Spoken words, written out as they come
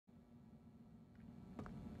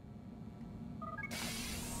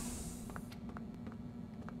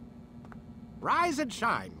Rise and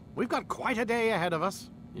shine. We've got quite a day ahead of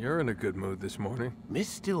us. You're in a good mood this morning. Miss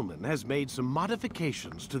Stillman has made some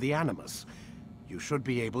modifications to the Animus. You should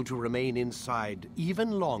be able to remain inside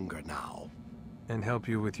even longer now. And help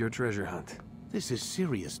you with your treasure hunt. This is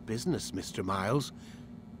serious business, Mr. Miles.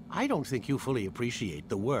 I don't think you fully appreciate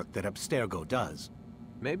the work that Abstergo does.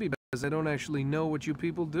 Maybe because I don't actually know what you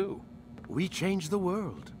people do. We change the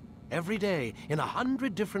world. Every day, in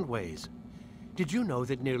 100 different ways. Did you know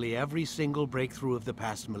that nearly every single breakthrough of the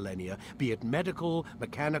past millennia, be it medical,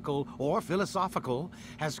 mechanical, or philosophical,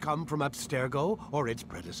 has come from Abstergo or its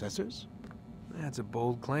predecessors? That's a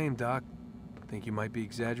bold claim, Doc. Think you might be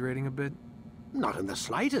exaggerating a bit? Not in the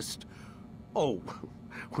slightest. Oh,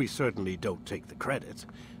 we certainly don't take the credit.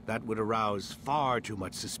 That would arouse far too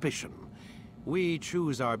much suspicion. We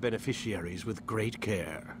choose our beneficiaries with great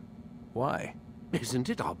care. Why? Isn't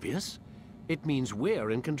it obvious? It means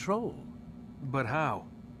we're in control. But how?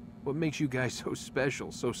 What makes you guys so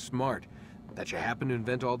special, so smart? That you happen to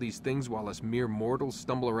invent all these things while us mere mortals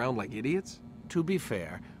stumble around like idiots? To be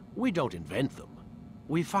fair, we don't invent them.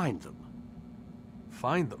 We find them.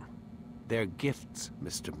 Find them? They're gifts,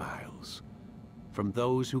 Mr. Miles. From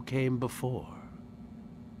those who came before.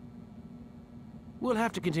 We'll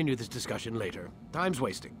have to continue this discussion later. Time's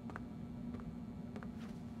wasting.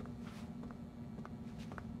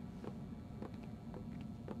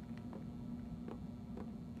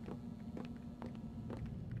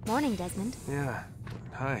 Morning, Desmond. Yeah.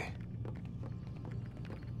 Hi.